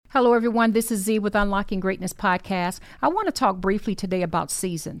Hello, everyone. This is Z with Unlocking Greatness Podcast. I want to talk briefly today about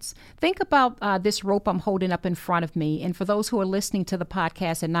seasons. Think about this rope I'm holding up in front of me. And for those who are listening to the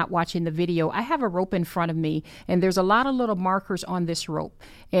podcast and not watching the video, I have a rope in front of me, and there's a lot of little markers on this rope.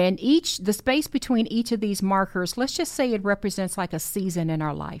 And the space between each of these markers, let's just say it represents like a season in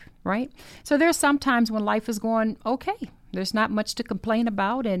our life, right? So there's some times when life is going okay. There's not much to complain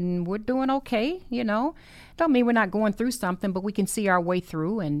about, and we're doing okay, Don't mean we're not going through something, but we can see our way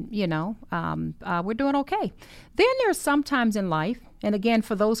through, and, we're doing okay. Then there's some times in life, and again,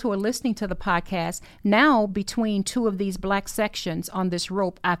 for those who are listening to the podcast, now between two of these black sections on this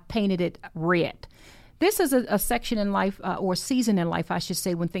rope, I've painted it red. This is a section in life, or season in life, I should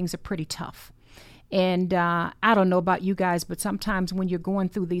say, when things are pretty tough. And I don't know about you guys, but sometimes when you're going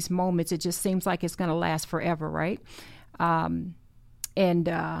through these moments, it just seems like it's going to last forever, right? My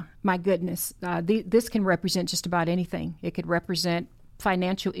goodness, this can represent just about anything. It could represent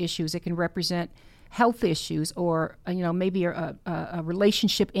financial issues. It can represent health issues, or, maybe a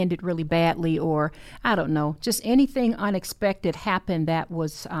relationship ended really badly, or I don't know, just anything unexpected happened that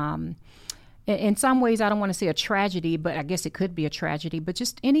was, in some ways, I don't want to say a tragedy, but I guess it could be a tragedy, but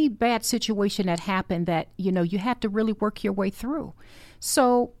just any bad situation that happened that, you had to really work your way through.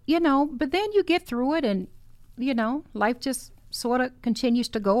 So, but then you get through it, and life just sort of continues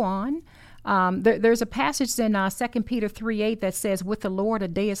to go on. There's a passage in 2 Peter 3:8 that says, with the Lord, a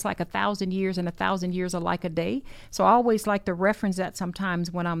day is like 1,000 years, and 1,000 years are like a day. So I always like to reference that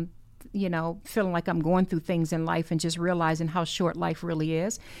sometimes when I'm, feeling like I'm going through things in life and just realizing how short life really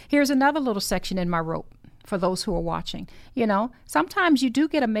is. Here's another little section in my rope for those who are watching. Sometimes you do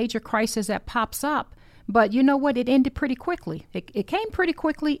get a major crisis that pops up, but you know what? It ended pretty quickly. It came pretty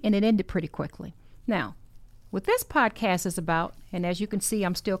quickly, and it ended pretty quickly. Now, what this podcast is about, and as you can see,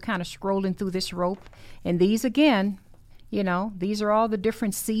 I'm still kind of scrolling through this rope, and these again, these are all the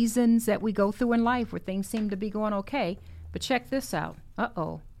different seasons that we go through in life where things seem to be going okay. But check this out.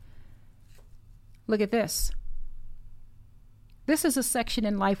 Look at this. This is a section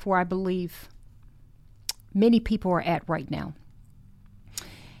in life where I believe many people are at right now.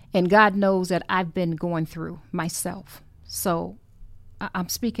 And God knows that I've been going through myself. So I'm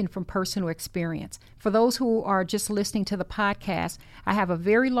speaking from personal experience. For those who are just listening to the podcast, I have a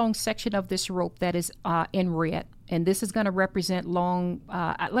very long section of this rope that is in red. And this is going to represent long,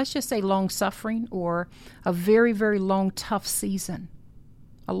 let's just say long suffering, or a very, very long, tough season.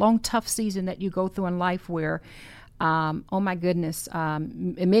 A long, tough season that you go through in life where, oh my goodness,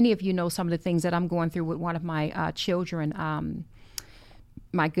 many of you know some of the things that I'm going through with one of my children.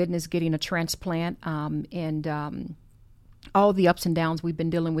 My goodness, getting a transplant, and all the ups and downs. We've been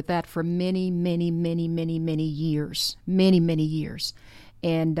dealing with that for many, many, many, many, many years, many, many years.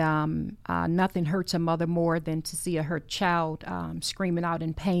 And nothing hurts a mother more than to see a hurt child screaming out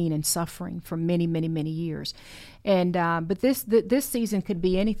in pain and suffering for many, many, many years. And but this season could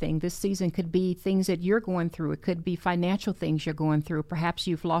be anything. This season could be things that you're going through. It could be financial things you're going through. Perhaps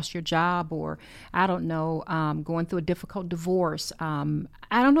you've lost your job, or I don't know, going through a difficult divorce. I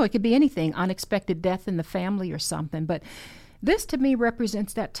don't know. It could be anything. Unexpected death in the family or something. But this to me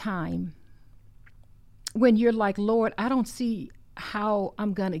represents that time when you're like, Lord, I don't see how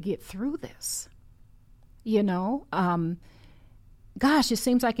I'm going to get through this. Gosh, it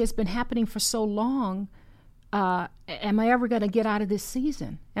seems like it's been happening for so long. Am I ever going to get out of this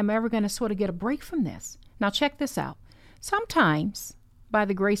season? Am I ever going to sort of get a break from this? Now, check this out. Sometimes, by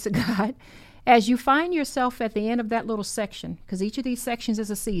the grace of God, as you find yourself at the end of that little section, because each of these sections is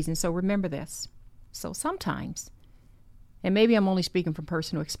a season, so remember this. So sometimes, and maybe I'm only speaking from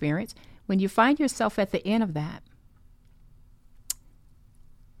personal experience, when you find yourself at the end of that,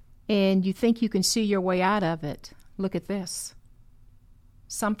 and you think you can see your way out of it, look at this.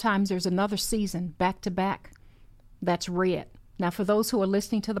 Sometimes there's another season back to back that's red. Now, for those who are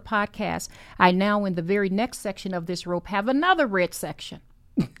listening to the podcast, I now in the very next section of this rope have another red section.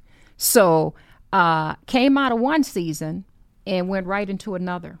 So came out of one season and went right into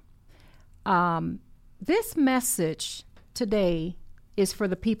another. This message today is for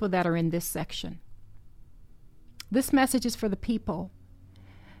the people that are in this section. This message is for the people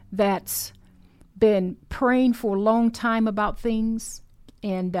that's been praying for a long time about things,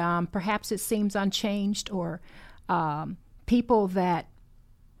 and perhaps it seems unchanged, or people that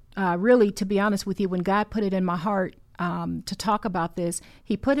really, to be honest with you, when God put it in my heart to talk about this,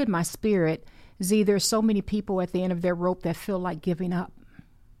 he put in my spirit, Z, there's so many people at the end of their rope that feel like giving up.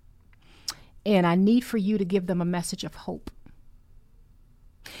 And I need for you to give them a message of hope.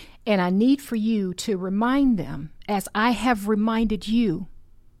 And I need for you to remind them, as I have reminded you,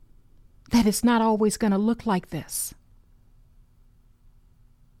 that it's not always going to look like this.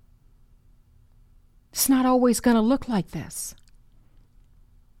 It's not always going to look like this.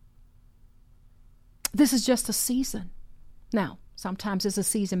 This is just a season. Now, sometimes it's a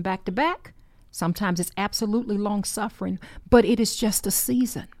season back to back. Sometimes it's absolutely long suffering, but it is just a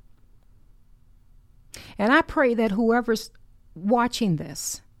season. And I pray that whoever's watching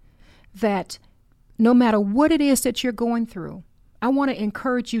this, that no matter what it is that you're going through, I want to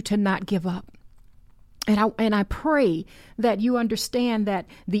encourage you to not give up. And I pray that you understand that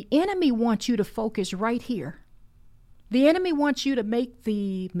the enemy wants you to focus right here. The enemy wants you to make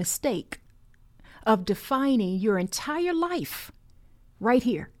the mistake of defining your entire life right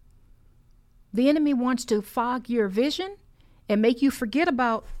here. The enemy wants to fog your vision and make you forget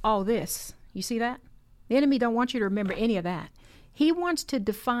about all this. You see that? The enemy don't want you to remember any of that. He wants to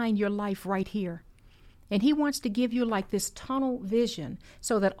define your life right here. And he wants to give you like this tunnel vision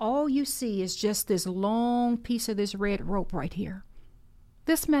so that all you see is just this long piece of this red rope right here.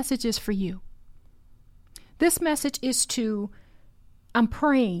 This message is for you. This message is I'm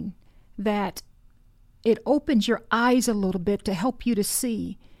praying that it opens your eyes a little bit to help you to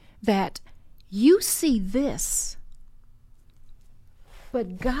see that you see this,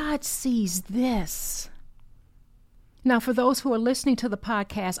 but God sees this. Now, for those who are listening to the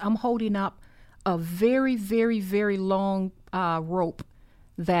podcast, I'm holding up a very, very, very long rope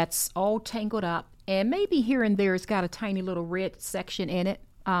that's all tangled up. And maybe here and there it's got a tiny little red section in it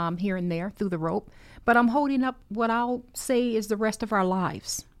here and there through the rope. But I'm holding up what I'll say is the rest of our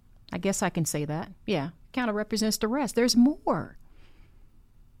lives. I guess I can say that. Yeah, kind of represents the rest. There's more.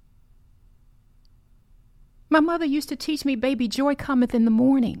 My mother used to teach me, baby, joy cometh in the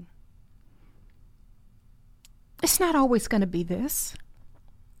morning. It's not always going to be this.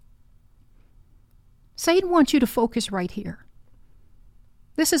 Satan wants you to focus right here.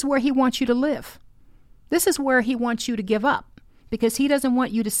 This is where he wants you to live. This is where he wants you to give up because he doesn't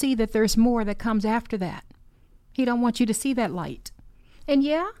want you to see that there's more that comes after that. He don't want you to see that light. And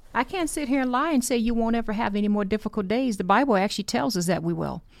yeah, I can't sit here and lie and say you won't ever have any more difficult days. The Bible actually tells us that we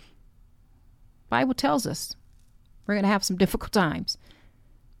will. The Bible tells us we're going to have some difficult times.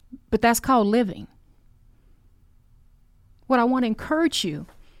 But that's called living. What I want to encourage you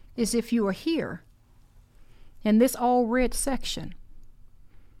is if you are here in this all red section,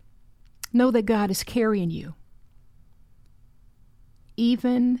 know that God is carrying you.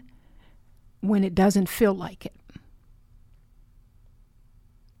 Even when it doesn't feel like it.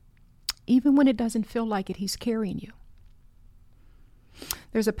 Even when it doesn't feel like it, he's carrying you.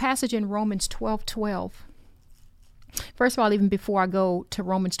 There's a passage in Romans 12:12. First of all, even before I go to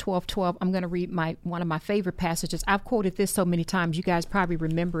Romans 12:12, I'm going to read one of my favorite passages. I've quoted this so many times, you guys probably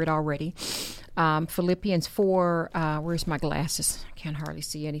remember it already. Philippians 4, where's my glasses? I can't hardly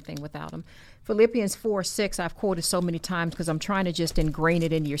see anything without them. Philippians 4:6, I've quoted so many times because I'm trying to just ingrain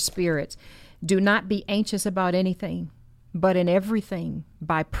it in your spirits. Do not be anxious about anything, but in everything,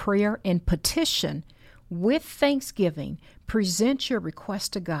 by prayer and petition, with thanksgiving, present your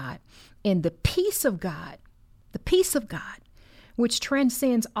request to God. And the peace of God, which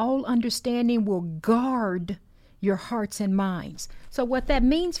transcends all understanding, will guard your hearts and minds. So what that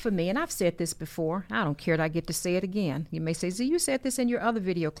means for me, and I've said this before, I don't care that I get to say it again. You may say, Z, you said this in your other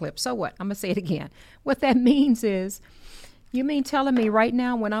video clip. So what? I'm going to say it again. What that means is, you mean telling me right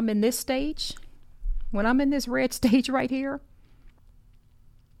now when I'm in this stage, when I'm in this red stage right here,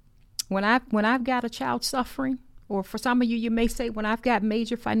 when I've got a child suffering, or for some of you, you may say when I've got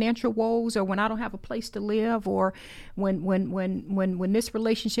major financial woes, or when I don't have a place to live, or when this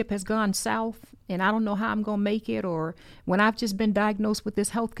relationship has gone south and I don't know how I'm going to make it, or when I've just been diagnosed with this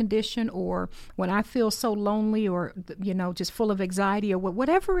health condition, or when I feel so lonely, or just full of anxiety, or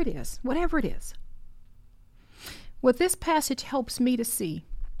whatever it is. What this passage helps me to see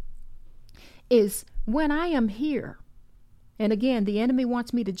is when I am here, and again, the enemy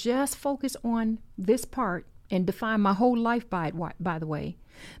wants me to just focus on this part and define my whole life by it, by the way.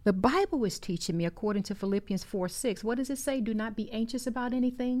 The Bible is teaching me, according to Philippians 4:6, what does it say? Do not be anxious about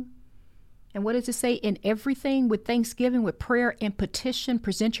anything. And what does it say? In everything, with thanksgiving, with prayer and petition,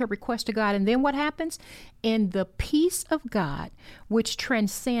 present your request to God. And then what happens? And the peace of God, which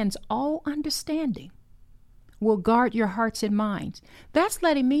transcends all understanding, will guard your hearts and minds. That's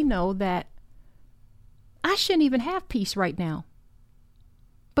letting me know that I shouldn't even have peace right now.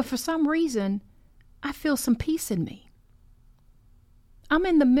 But for some reason, I feel some peace in me. I'm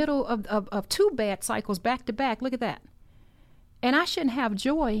in the middle of two bad cycles back to back. Look at that. And I shouldn't have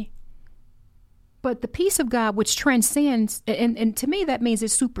joy. But the peace of God, which transcends, and to me that means it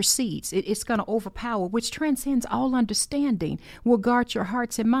supersedes, it's going to overpower, which transcends all understanding, will guard your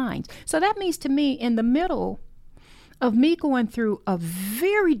hearts and minds. So that means to me, in the middle of me going through a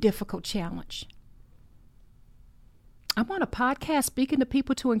very difficult challenge, I'm on a podcast speaking to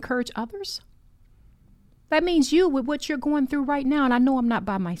people to encourage others. That means you, with what you're going through right now, and I know I'm not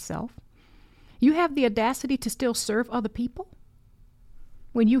by myself, you have the audacity to still serve other people.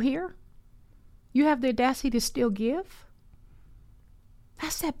 When you hear, you have the audacity to still give.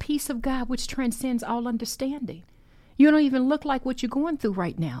 That's that peace of God which transcends all understanding. You don't even look like what you're going through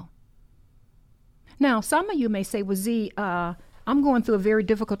right now. Now, some of you may say, well, Z, I'm going through a very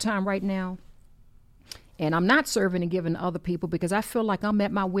difficult time right now. And I'm not serving and giving to other people because I feel like I'm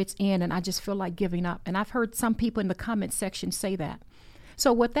at my wit's end and I just feel like giving up. And I've heard some people in the comment section say that.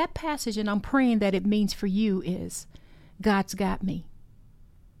 So what that passage, and I'm praying that it means for you, is God's got me.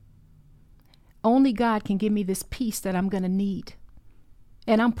 Only God can give me this peace that I'm going to need.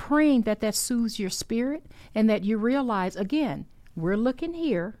 And I'm praying that that soothes your spirit and that you realize, again, we're looking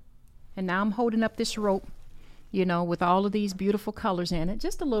here. And now I'm holding up this rope, with all of these beautiful colors in it.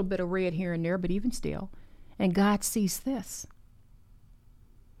 Just a little bit of red here and there, but even still. And God sees this.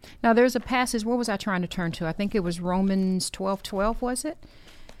 Now, there's a passage. What was I trying to turn to? I think it was Romans 12:12, was it?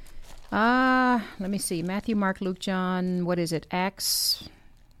 Let me see. Matthew, Mark, Luke, John. What is it? Acts.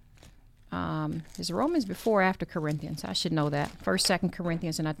 Is Romans before or after Corinthians? I should know that. 1st, 2nd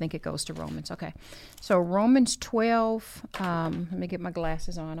Corinthians, and I think it goes to Romans. Okay. So Romans 12. Let me get my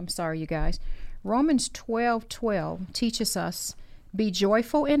glasses on. I'm sorry, you guys. Romans 12:12 teaches us, be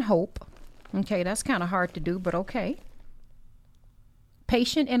joyful in hope. Okay, that's kind of hard to do, but okay.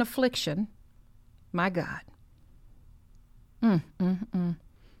 Patient in affliction. My God. And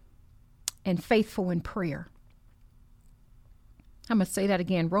faithful in prayer. I'm going to say that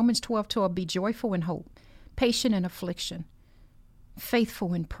again. Romans 12:12, be joyful in hope, patient in affliction,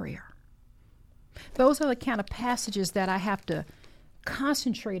 faithful in prayer. Those are the kind of passages that I have to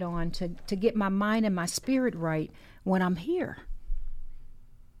concentrate on to get my mind and my spirit right when I'm here.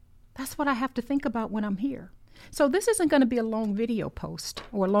 That's what I have to think about when I'm here. So this isn't going to be a long video post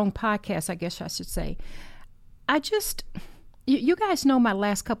or a long podcast, I guess I should say. You guys know my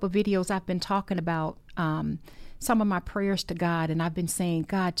last couple of videos I've been talking about some of my prayers to God, and I've been saying,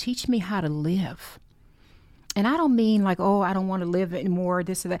 God, teach me how to live. And I don't mean like, oh, I don't want to live anymore,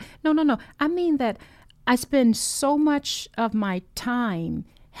 this or that. No. I mean that I spend so much of my time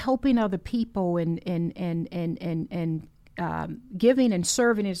helping other people and giving and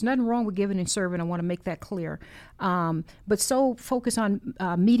serving. There's nothing wrong with giving and serving. I want to make that clear. But so focus on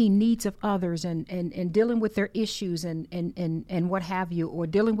meeting needs of others and dealing with their issues and what have you, or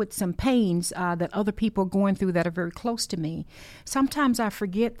dealing with some pains that other people are going through that are very close to me. Sometimes I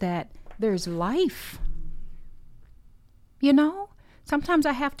forget that there's life. Sometimes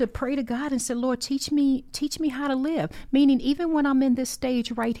I have to pray to God and say, Lord, teach me how to live. Meaning, even when I'm in this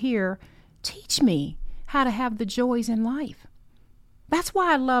stage right here, teach me how to have the joys in life. That's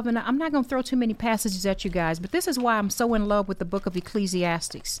why I love, and I'm not going to throw too many passages at you guys, but this is why I'm so in love with the book of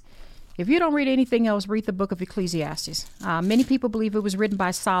Ecclesiastes. If you don't read anything else, read the book of Ecclesiastes. Many people believe it was written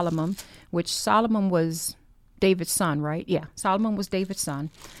by Solomon, which Solomon was David's son, right? Yeah, Solomon was David's son.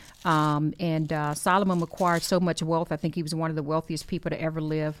 And Solomon acquired so much wealth. I think he was one of the wealthiest people to ever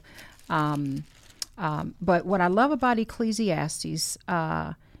live. But what I love about Ecclesiastes,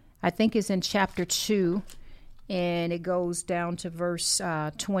 I think is in chapter 2, and it goes down to verse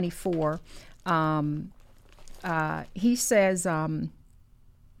 24. He says, I'm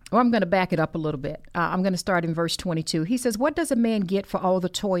going to back it up a little bit. I'm going to start in verse 22. He says, what does a man get for all the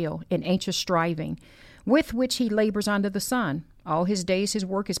toil and anxious striving with which he labors under the sun? All his days his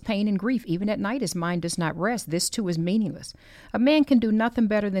work is pain and grief. Even at night his mind does not rest. This too is meaningless. A man can do nothing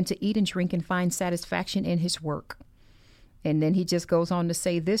better than to eat and drink and find satisfaction in his work. And then he just goes on to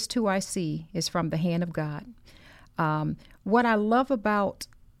say, this too I see is from the hand of God. What I love about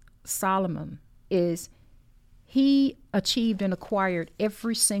Solomon is he achieved and acquired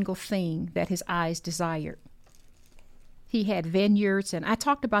every single thing that his eyes desired. He had vineyards, and I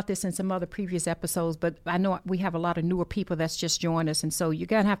talked about this in some other previous episodes, but I know we have a lot of newer people that's just joined us, and so you're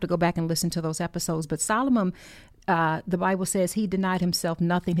going to have to go back and listen to those episodes. But Solomon, the Bible says he denied himself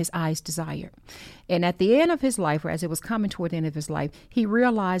nothing his eyes desired. And at the end of his life, or as it was coming toward the end of his life, he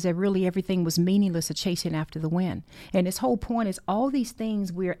realized that really everything was meaningless of chasing after the wind. And his whole point is all these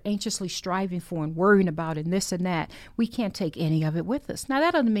things we're anxiously striving for and worrying about and this and that, we can't take any of it with us. Now,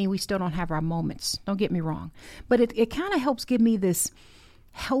 that doesn't mean we still don't have our moments. Don't get me wrong. But it kind of helps give me this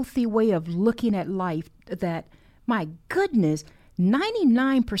healthy way of looking at life that, my goodness,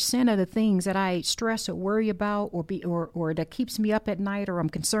 99% of the things that I stress or worry about or that keeps me up at night or I'm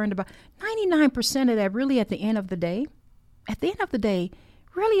concerned about, 99% of that really at the end of the day,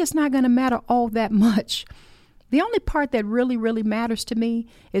 really it's not going to matter all that much The only part that really, really matters to me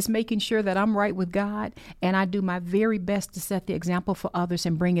is making sure that I'm right with God and I do my very best to set the example for others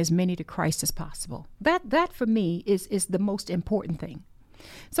and bring as many to Christ as possible. That for me is the most important thing.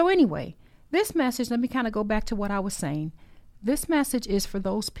 So anyway, this message, let me kind of go back to what I was saying. This message is for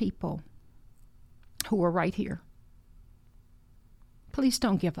those people who are right here. Please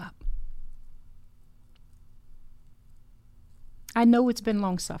don't give up. I know it's been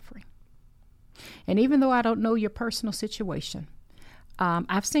long suffering. And even though I don't know your personal situation,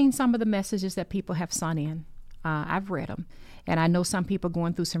 I've seen some of the messages that people have sent in. I've read them. And I know some people are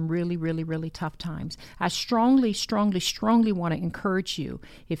going through some really, really, really tough times. I strongly, strongly, strongly want to encourage you,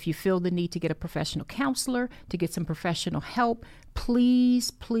 if you feel the need to get a professional counselor, to get some professional help,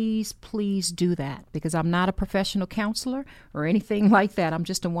 please, please, please do that. Because I'm not a professional counselor or anything like that. I'm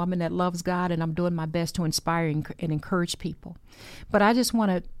just a woman that loves God, and I'm doing my best to inspire and encourage people. But I just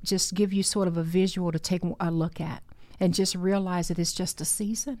want to just give you sort of a visual to take a look at and just realize that it's just a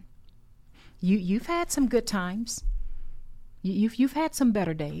season. You've had some good times. You've had some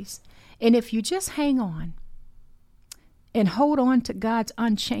better days. And if you just hang on and hold on to God's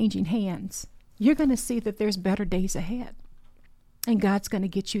unchanging hands, you're going to see that there's better days ahead. And God's going to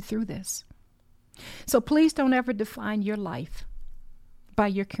get you through this. So please don't ever define your life by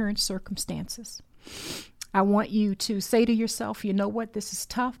your current circumstances. I want you to say to yourself, you know what, this is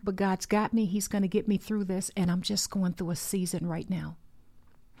tough, but God's got me. He's going to get me through this. And I'm just going through a season right now.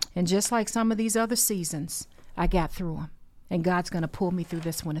 And just like some of these other seasons, I got through them. And God's going to pull me through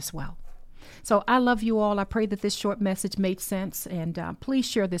this one as well. So I love you all. I pray that this short message made sense. And please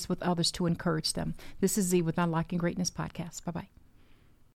share this with others to encourage them. This is Z with Unlocking Greatness Podcast. Bye-bye.